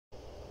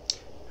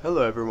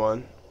Hello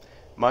everyone,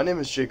 my name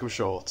is Jacob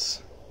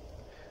Schultz.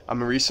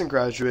 I'm a recent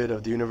graduate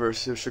of the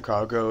University of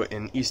Chicago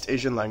in East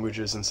Asian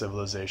Languages and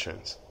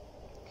Civilizations.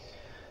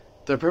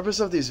 The purpose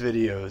of these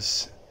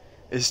videos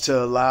is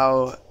to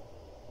allow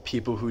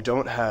people who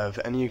don't have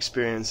any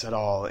experience at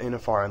all in a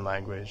foreign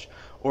language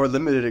or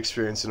limited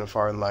experience in a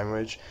foreign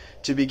language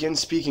to begin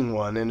speaking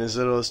one in as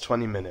little as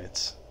 20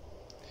 minutes.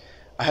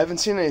 I haven't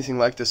seen anything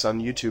like this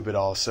on YouTube at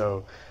all,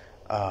 so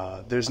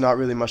there's not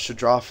really much to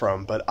draw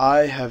from, but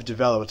I have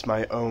developed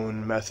my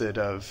own method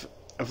of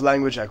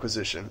language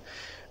acquisition,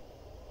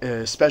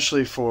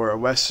 especially for a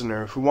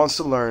Westerner who wants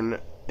to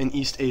learn an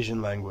East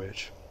Asian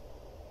language.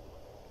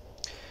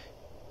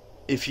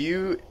 If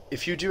you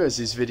do as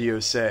these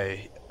videos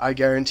say, I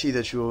guarantee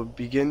that you will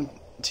begin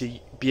to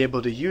be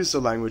able to use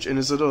the language in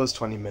as little as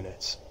 20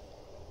 minutes.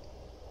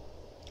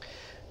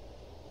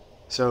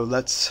 So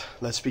let's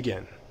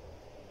begin.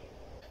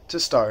 To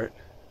start,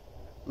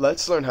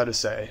 let's learn how to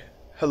say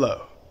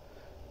hello.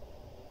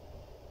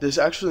 This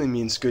actually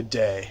means good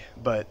day,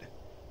 but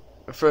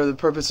for the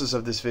purposes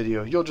of this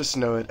video, you'll just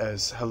know it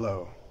as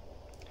hello.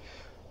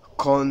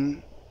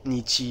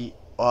 Konnichiwa.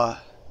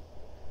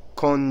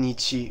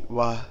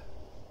 Konnichiwa.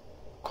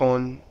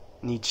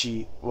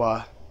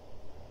 Konnichiwa.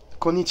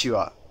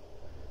 Konnichiwa.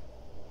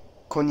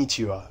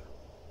 Konnichiwa.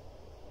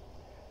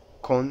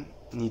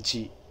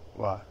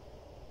 Konnichiwa.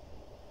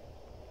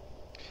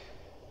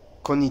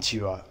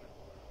 Konnichiwa.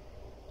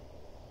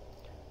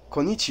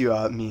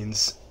 Konnichiwa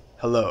means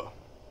hello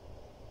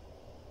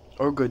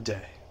or good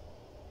day.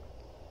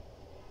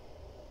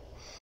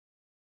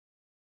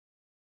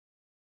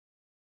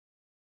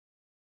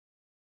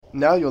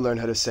 Now you'll learn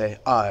how to say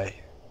I.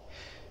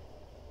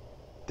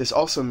 This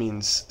also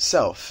means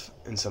self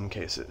in some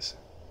cases.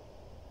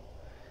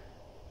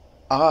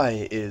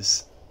 I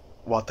is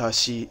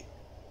watashi,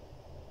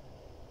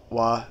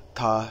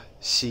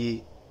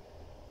 watashi,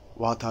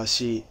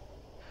 watashi.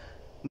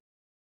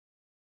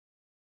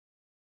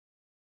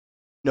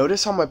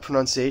 Notice how my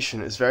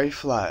pronunciation is very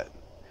flat,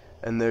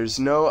 and there's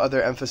no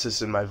other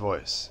emphasis in my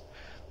voice.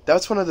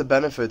 That's one of the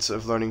benefits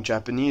of learning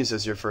Japanese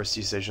as your first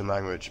East Asian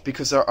language,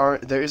 because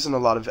there isn't a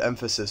lot of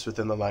emphasis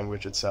within the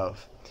language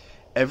itself.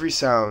 Every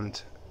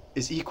sound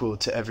is equal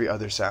to every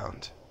other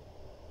sound.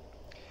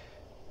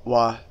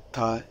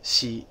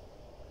 Watashi,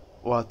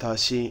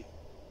 watashi.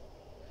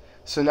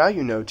 So now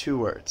you know two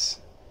words.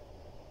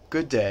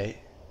 Good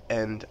day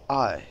and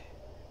I.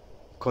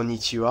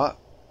 Konnichiwa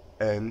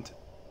and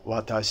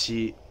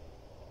watashi.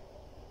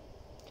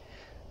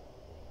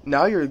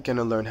 Now you're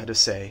gonna learn how to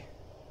say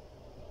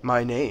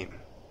my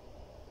name.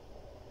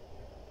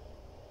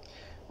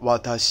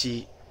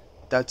 Watashi,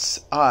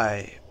 that's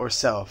I or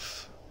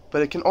self,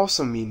 but it can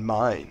also mean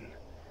mine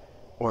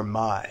or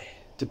my,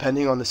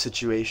 depending on the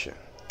situation.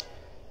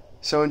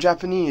 So in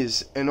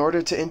Japanese, in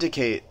order to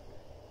indicate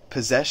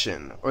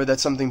possession or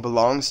that something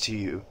belongs to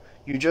you,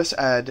 you just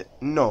add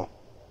no.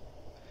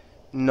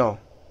 No.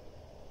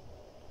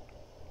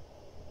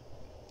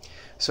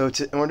 So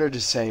in order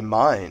to say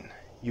mine,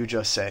 you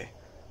just say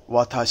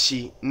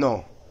watashi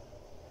no.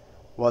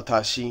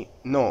 Watashi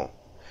no.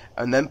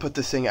 And then put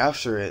the thing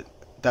after it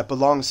that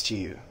belongs to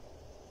you.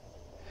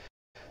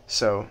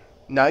 So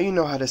now you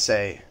know how to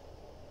say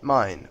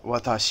mine.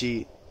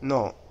 Watashi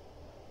no.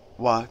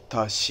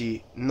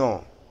 Watashi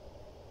no.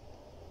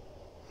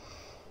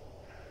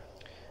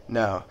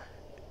 Now,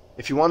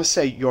 if you want to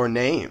say your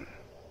name,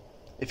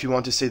 if you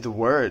want to say the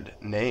word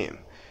name,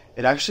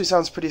 it actually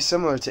sounds pretty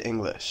similar to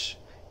English.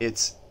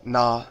 It's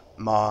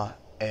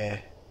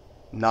na-ma-e,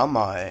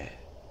 namae,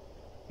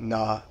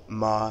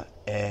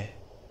 na-ma-e,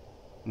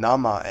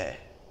 namae.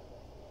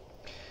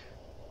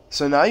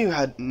 So now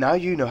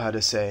you know how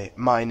to say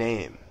my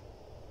name.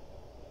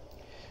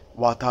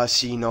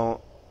 Watashi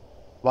no,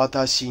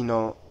 watashi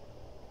no,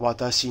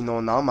 watashi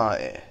no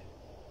namae.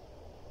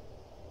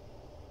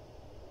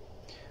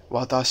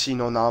 Watashi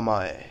no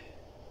namae.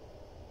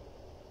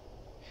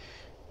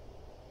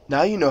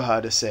 Now you know how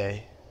to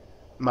say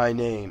my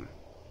name.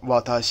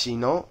 Watashi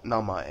no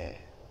namae.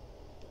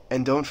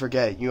 And don't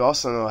forget, you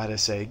also know how to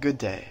say good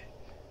day.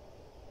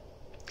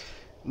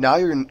 Now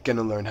you're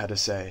gonna learn how to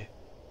say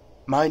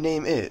my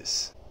name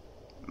is.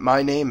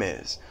 My name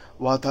is.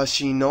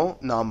 Watashi no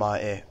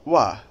namae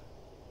wa.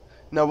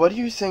 Now what do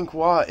you think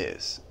wa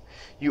is?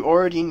 You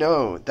already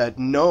know that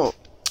no,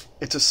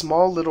 it's a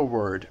small little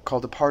word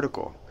called a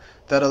particle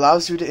that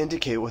allows you to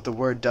indicate what the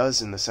word does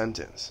in the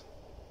sentence.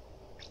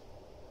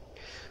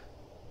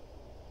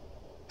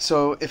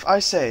 So if I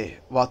say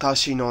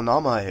watashi no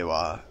namae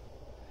wa,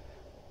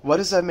 what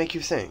does that make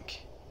you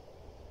think?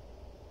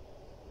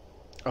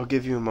 I'll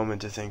give you a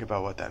moment to think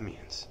about what that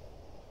means.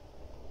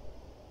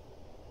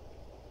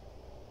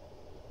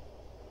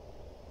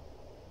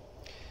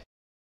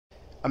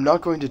 I'm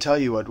not going to tell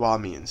you what wa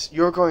means.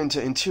 You're going to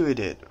intuit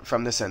it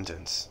from the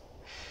sentence.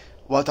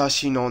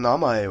 Watashi no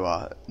namae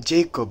wa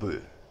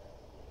Jacob.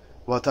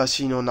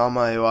 Watashi no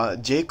namae wa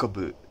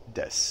Jacob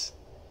desu.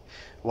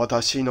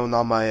 Watashi no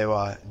namae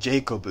wa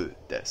Jacob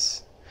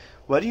desu.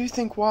 What do you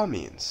think wa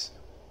means?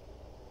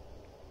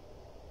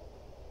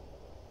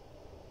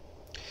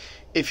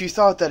 If you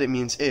thought that it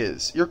means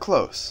is, you're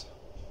close.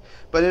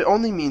 But it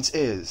only means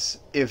is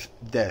if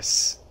des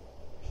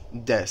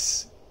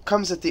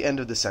comes at the end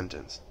of the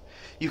sentence.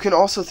 You can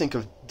also think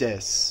of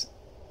des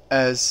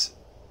as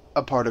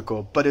a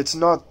particle, but it's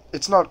not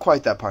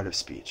quite that part of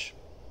speech.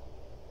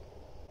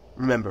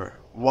 Remember,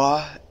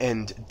 wa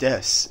and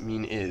des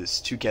mean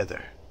is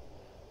together.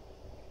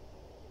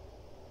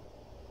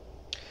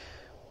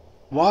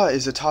 Wa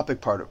is a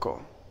topic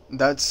particle.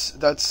 That's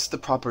the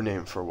proper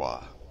name for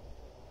wa.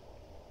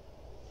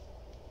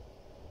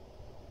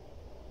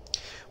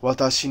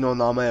 Watashi no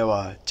namae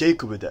wa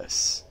Jacob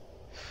desu.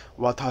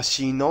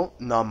 Watashi no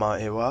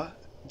namae wa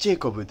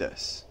Jacob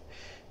desu.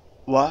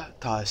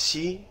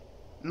 Watashi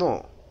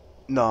no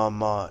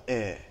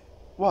namae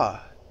wa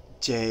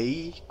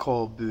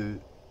Jacob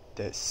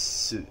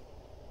desu.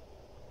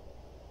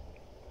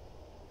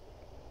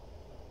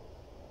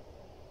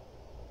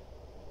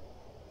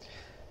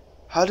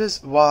 How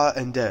does wa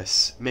and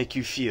des make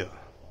you feel?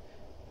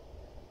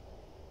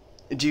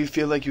 Do you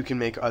feel like you can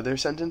make other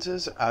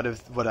sentences out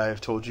of what I have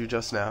told you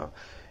just now?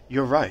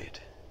 You're right.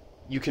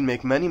 You can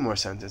make many more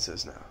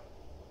sentences now.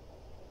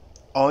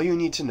 All you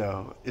need to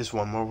know is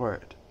one more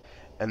word,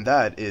 and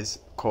that is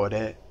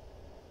kore.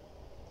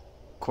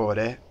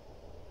 Kore.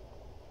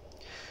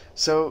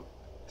 So,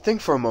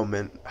 think for a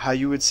moment how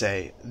you would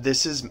say,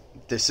 this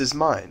is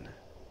mine.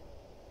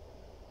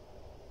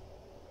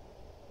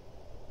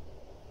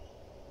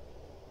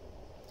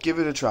 Give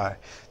it a try.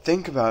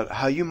 Think about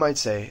how you might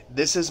say,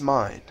 this is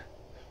mine.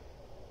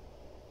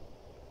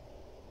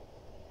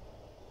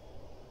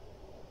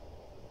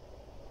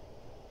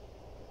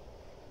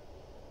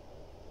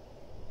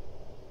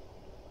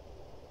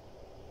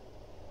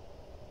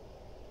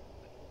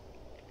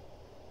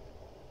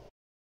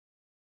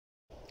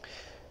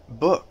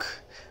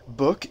 Book.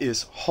 Book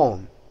is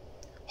hon.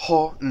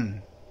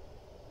 Hon.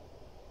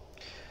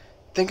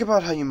 Think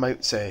about how you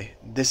might say,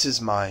 this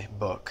is my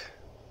book.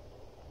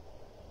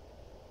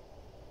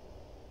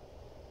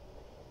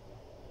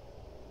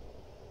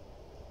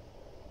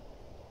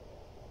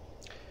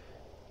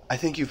 I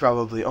think you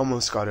probably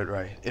almost got it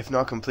right, if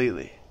not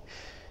completely.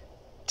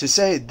 To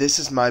say, this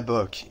is my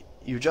book,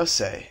 you just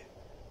say,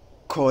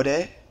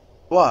 kore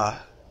wa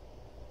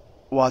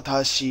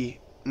watashi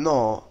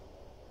no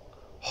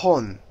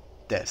hon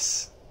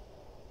desu.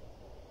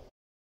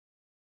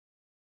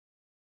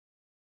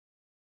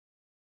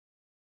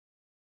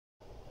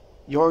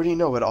 You already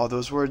know what all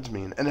those words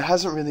mean, and it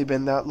hasn't really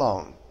been that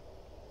long.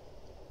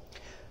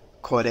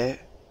 Kore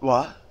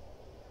wa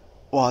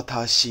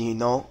watashi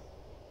no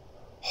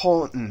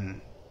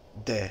hon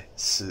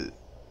desu.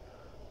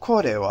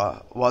 Kore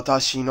wa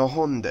watashi no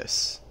hon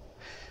desu.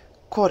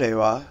 Kore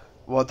wa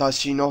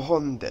watashi no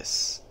hon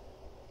desu.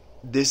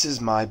 This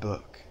is my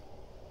book.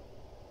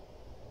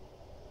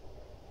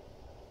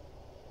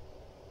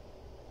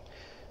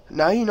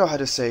 Now you know how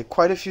to say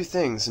quite a few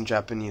things in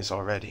Japanese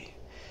already.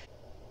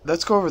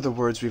 Let's go over the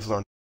words we've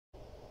learned.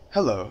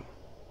 Hello,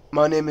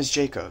 my name is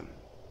Jacob.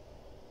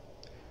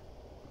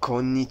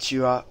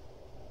 Konnichiwa.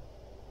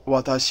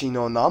 Watashi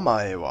no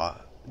namae wa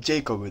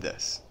Jacob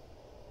desu.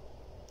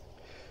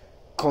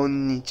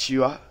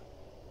 Konnichiwa.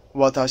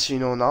 Watashi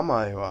no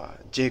namae wa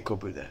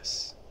Jacob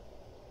desu.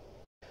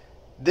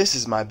 This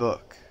is my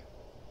book.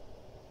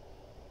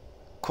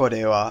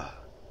 Kore wa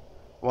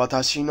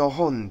watashi no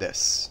hon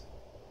desu.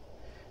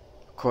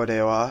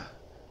 Kore wa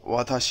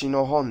watashi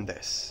no hon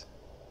desu.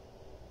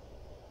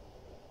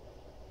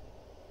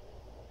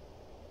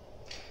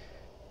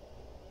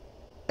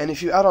 And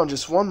if you add on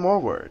just one more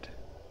word,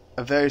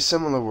 a very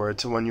similar word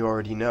to one you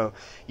already know,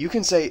 you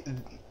can say,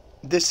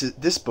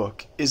 this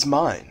book is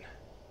mine.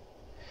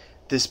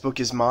 This book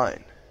is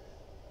mine.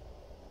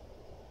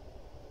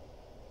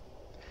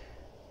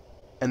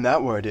 And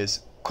that word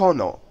is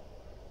kono.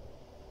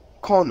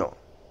 Kono.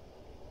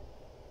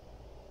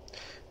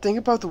 Think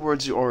about the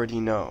words you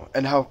already know,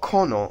 and how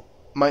kono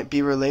might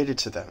be related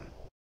to them.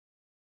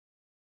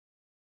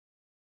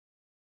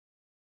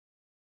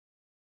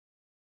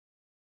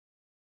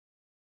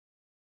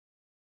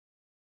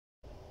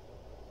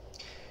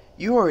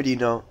 You already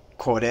know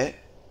kore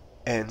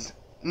and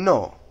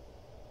no.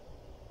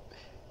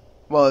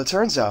 Well, it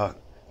turns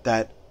out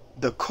that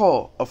the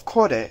ko of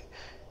kore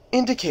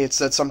indicates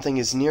that something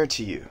is near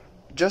to you,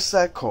 just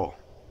that ko.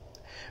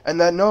 And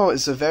that no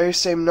is the very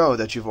same no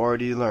that you've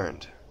already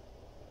learned,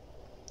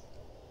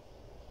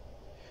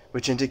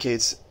 which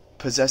indicates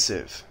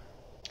possessive.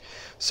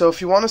 So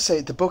if you want to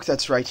say the book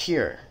that's right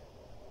here,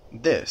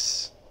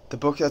 the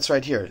book that's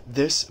right here,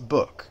 this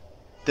book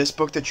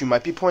that you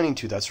might be pointing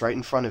to that's right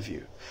in front of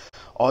you,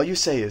 all you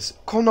say is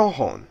kono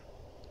hon.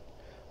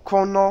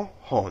 Kono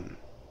hon.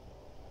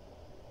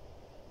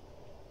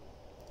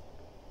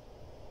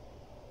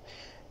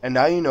 And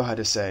now you know how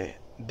to say,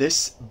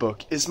 this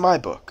book is my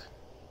book,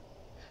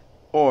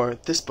 or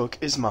this book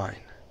is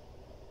mine.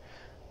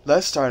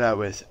 Let's start out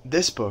with,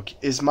 this book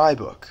is my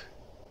book,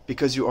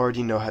 because you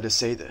already know how to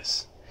say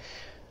this.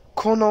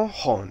 Kono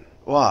hon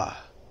wa.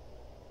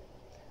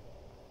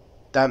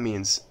 That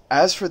means,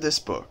 as for this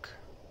book,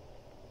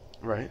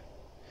 right?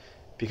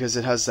 because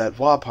it has that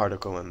wa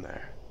particle in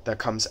there that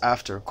comes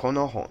after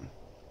kono hon.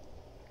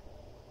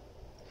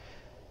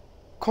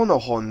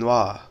 Kono hon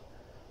wa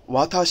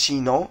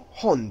watashi no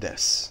hon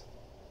desu.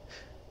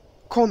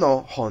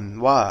 Kono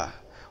hon wa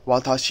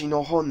watashi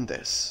no hon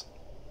desu.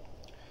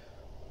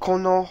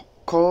 Kono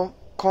hon.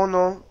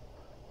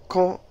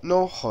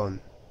 Kono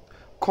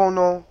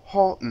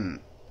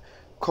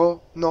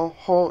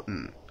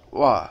hon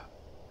wa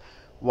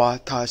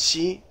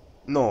watashi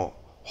no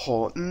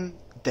hon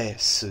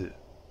desu.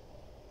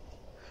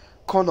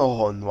 Kono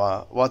hon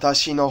wa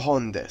watashi no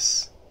hon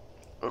desu.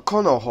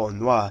 Kono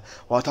hon wa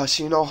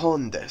watashi no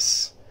hon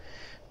desu.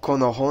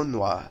 Kono hon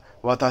wa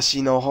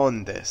watashi no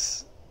hon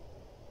desu.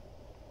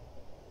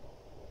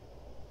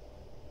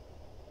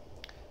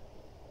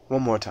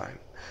 One more time.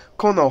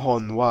 Kono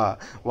hon wa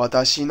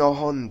watashi no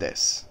hon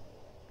desu.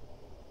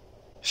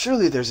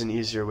 Surely there's an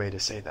easier way to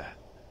say that.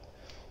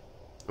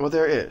 Well,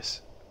 there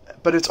is,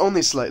 but it's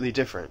only slightly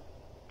different.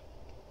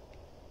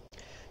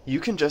 You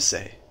can just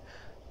say,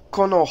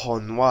 Kono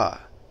hon wa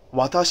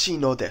watashi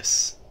no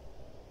desu.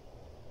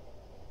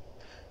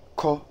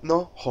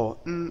 Kono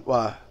hon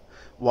wa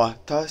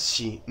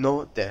watashi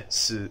no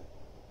desu.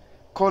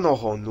 Kono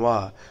hon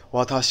wa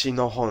watashi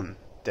no hon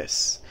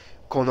desu.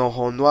 Kono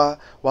hon wa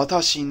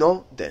watashi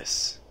no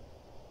desu.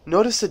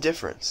 Notice the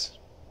difference.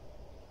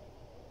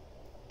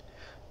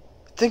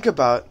 Think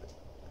about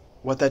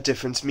what that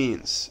difference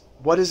means.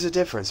 What is the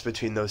difference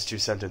between those two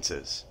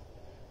sentences?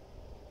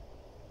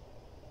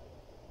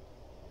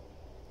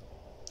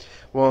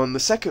 Well, in the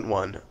second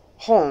one,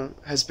 hon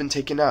has been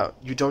taken out.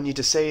 You don't need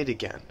to say it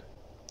again.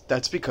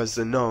 That's because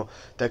the no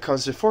that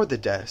comes before the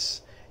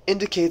des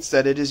indicates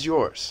that it is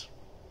yours.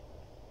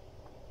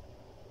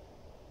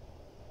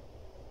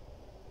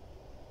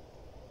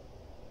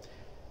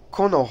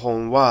 Kono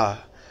hon wa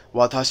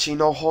watashi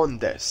no hon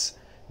desu.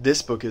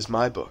 This book is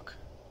my book.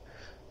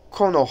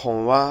 Kono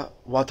hon wa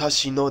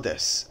watashi no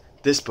desu.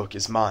 This book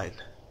is mine.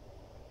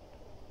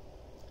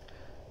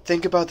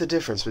 Think about the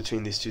difference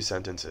between these two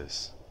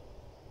sentences.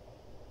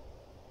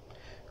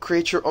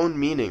 Create your own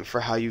meaning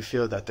for how you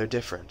feel that they're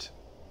different.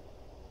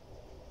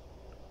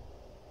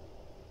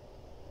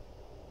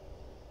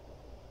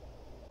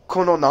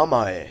 Kono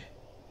namae.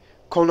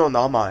 Kono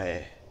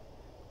namae.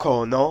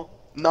 Kono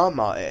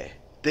namae.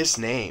 This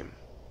name.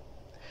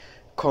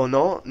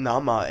 Kono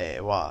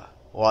namae wa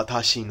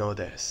watashi no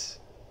desu.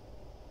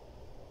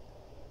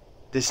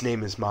 This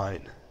name is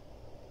mine.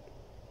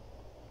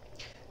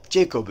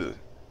 Jacobu.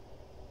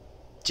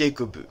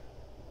 Jacobu.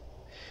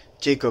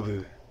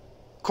 Jacobu.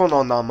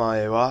 Kono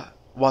namae wa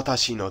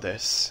watashi no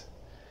desu.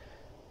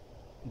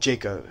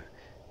 Jacob.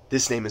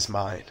 This name is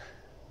mine.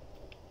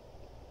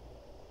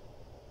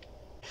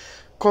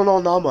 Kono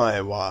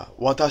namae wa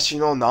watashi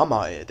no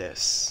namae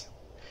desu.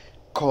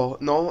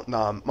 Kono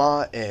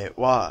namae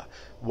wa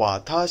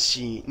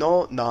watashi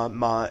no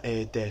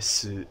namae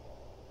desu.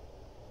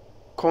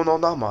 Kono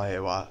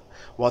namae wa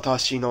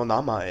watashi no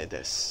namae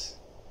desu.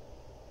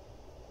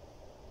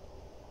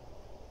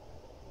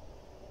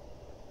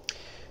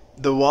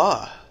 The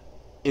wa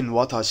in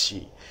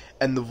watashi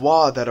and the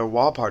wa that are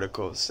wa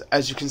particles,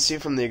 as you can see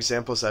from the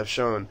examples I've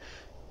shown,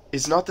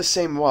 is not the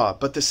same wa,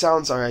 but the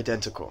sounds are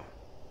identical.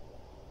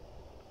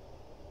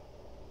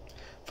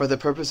 For the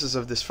purposes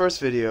of this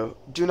first video,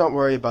 do not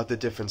worry about the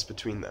difference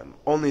between them,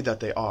 only that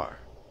they are.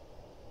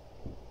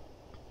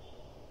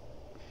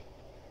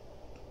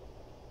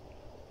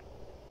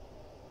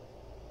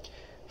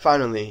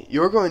 Finally,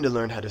 you're going to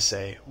learn how to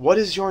say, "What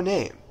is your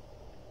name?"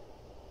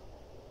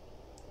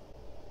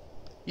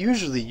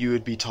 Usually you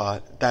would be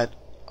taught that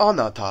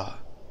anata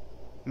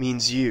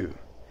means you,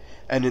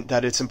 and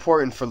that it's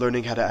important for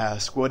learning how to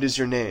ask, "What is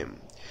your name?"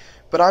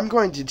 But I'm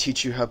going to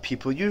teach you how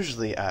people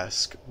usually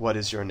ask, "What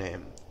is your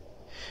name?"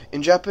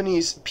 In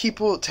Japanese,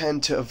 people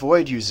tend to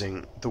avoid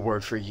using the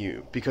word for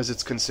you because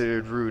it's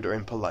considered rude or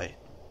impolite.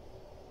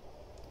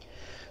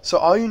 So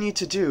all you need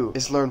to do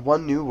is learn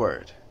one new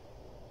word.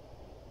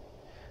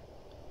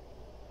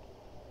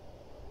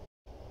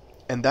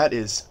 And that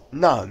is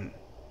nan.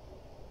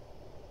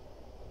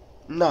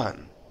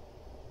 Nan.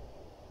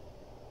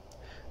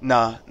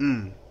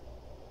 Na-n.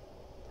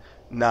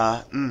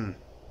 Na-n.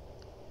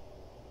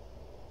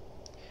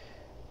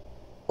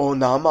 O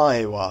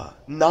namae wa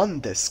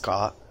nan desu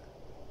ka?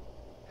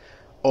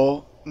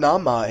 O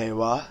namae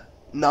wa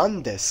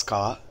nan desu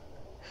ka?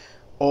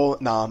 O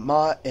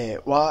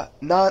namae wa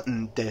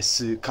nan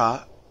desu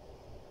ka?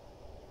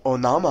 O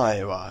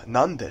namae wa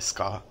nan desu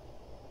ka?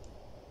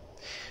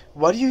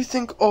 What do you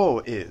think o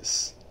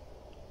is?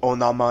 O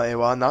namae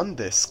wa nan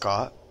desu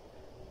ka?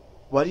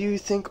 What do you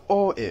think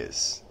o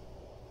is?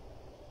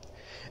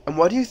 And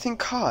what do you think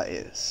ka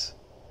is?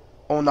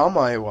 O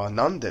namae wa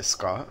nan desu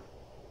ka?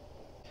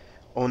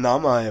 O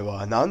namae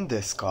wa nan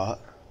desu ka?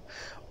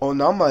 O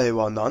namae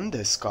wa nan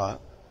desu ka?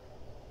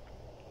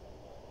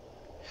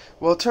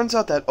 Well, it turns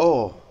out that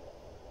o,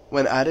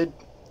 when added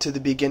to the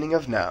beginning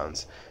of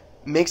nouns,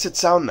 makes it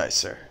sound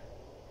nicer.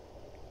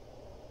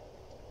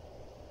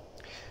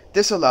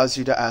 This allows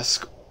you to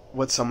ask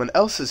what someone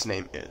else's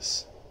name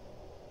is.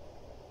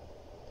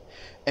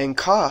 And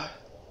ka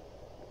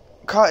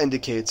ka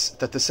indicates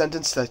that the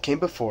sentence that came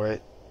before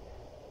it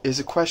is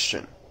a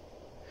question.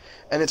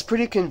 And it's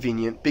pretty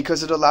convenient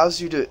because it allows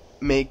you to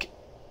make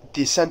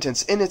the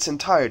sentence in its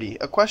entirety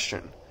a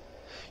question.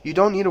 You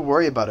don't need to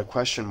worry about a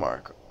question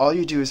mark. All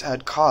you do is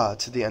add ka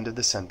to the end of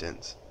the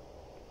sentence.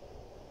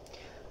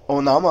 O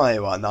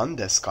namae wa nan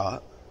desu ka?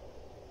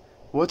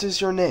 What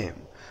is your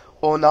name?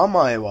 O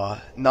namae wa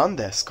nan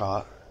desu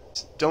ka?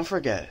 Don't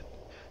forget,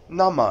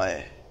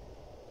 namae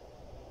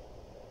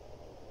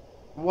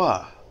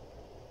wa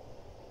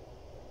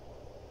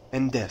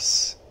and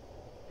desu.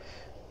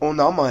 O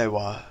namae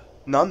wa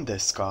nan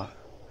desu ka?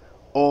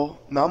 O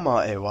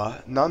namae wa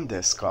nan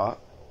desu ka?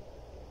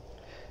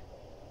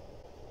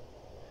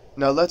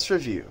 Now let's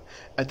review.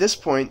 At this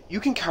point, you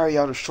can carry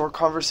out a short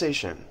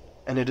conversation,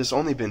 and it has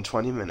only been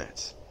 20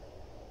 minutes.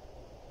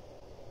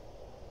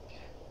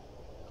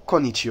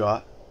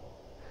 Konnichiwa.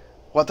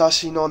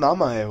 Watashi no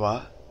namae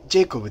wa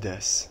Jacob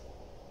desu.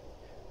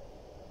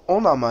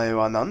 O namae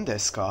wa nan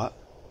desu ka?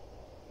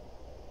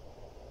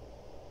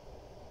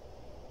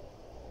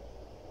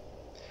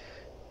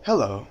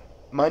 Hello,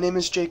 my name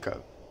is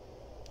Jacob.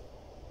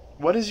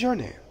 What is your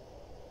name?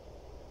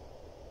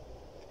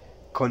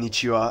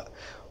 Konnichiwa.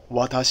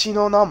 Watashi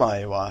no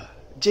namae wa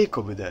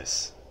Jacob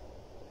desu.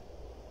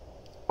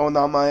 O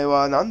namae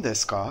wa nan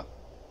desu ka?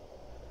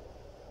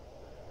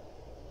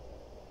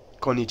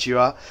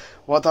 Konnichiwa.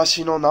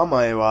 Watashi no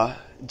namae wa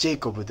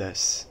Jacob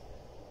desu.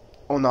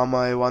 O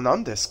namae wa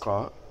nan desu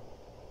ka?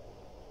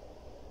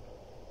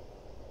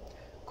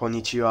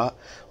 Konnichiwa.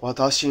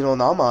 Watashi no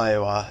namae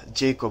wa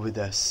Jacob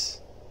desu.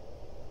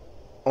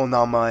 O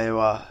namae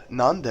wa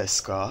nan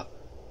desu ka?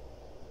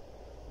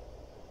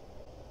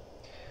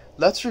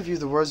 Let's review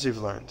the words we've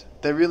learned.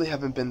 There really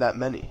haven't been that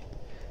many.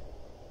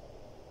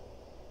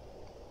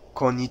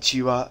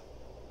 Konnichiwa.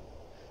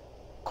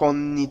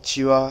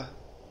 Konnichiwa.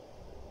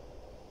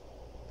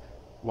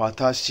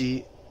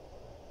 Watashi.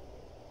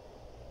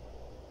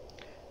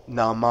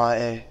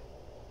 Namae.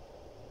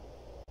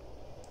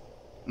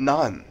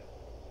 Nan.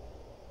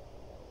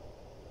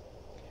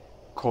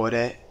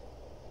 Kore.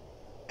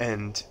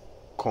 And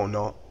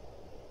kono.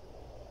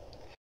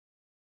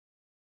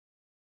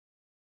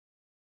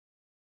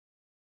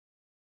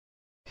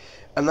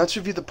 And let's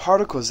review the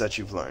particles that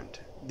you've learned.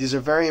 These are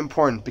very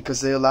important because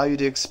they allow you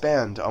to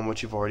expand on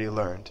what you've already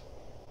learned.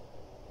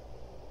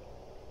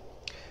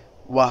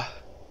 Wa.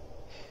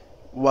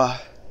 Wa.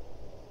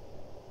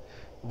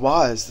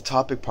 Wa is the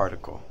topic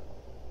particle.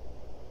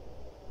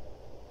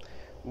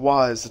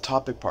 Wa is the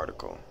topic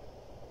particle.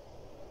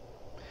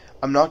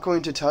 I'm not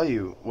going to tell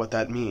you what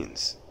that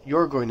means.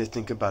 You're going to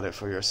think about it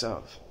for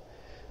yourself.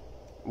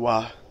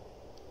 Wa.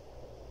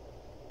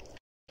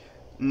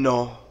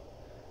 No.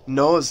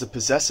 No is the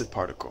possessive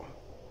particle.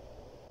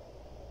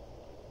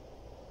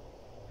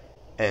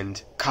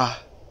 And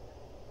ka.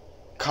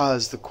 Ka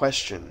is the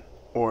question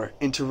or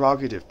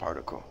interrogative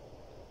particle.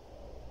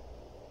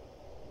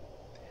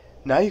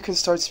 Now you can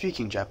start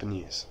speaking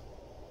Japanese.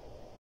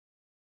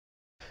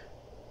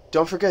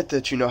 Don't forget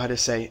that you know how to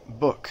say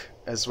book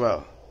as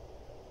well.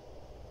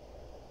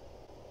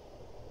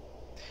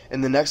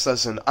 In the next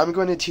lesson, I'm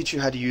going to teach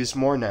you how to use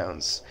more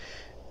nouns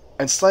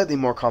and slightly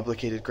more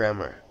complicated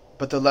grammar,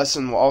 but the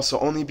lesson will also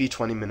only be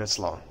 20 minutes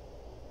long.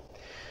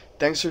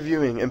 Thanks for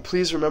viewing, and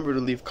please remember to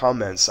leave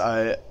comments.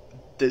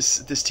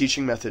 This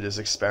teaching method is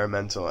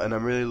experimental, and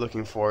I'm really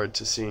looking forward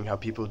to seeing how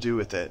people do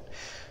with it.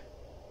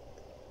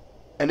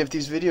 And if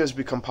these videos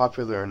become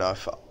popular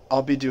enough,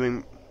 I'll be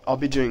doing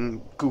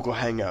Google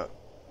Hangout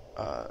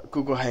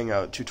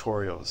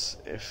tutorials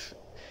if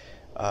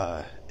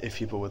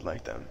people would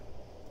like them.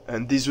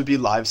 And these would be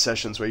live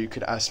sessions where you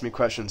could ask me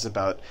questions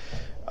about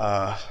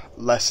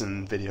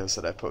lesson videos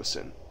that I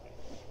posted.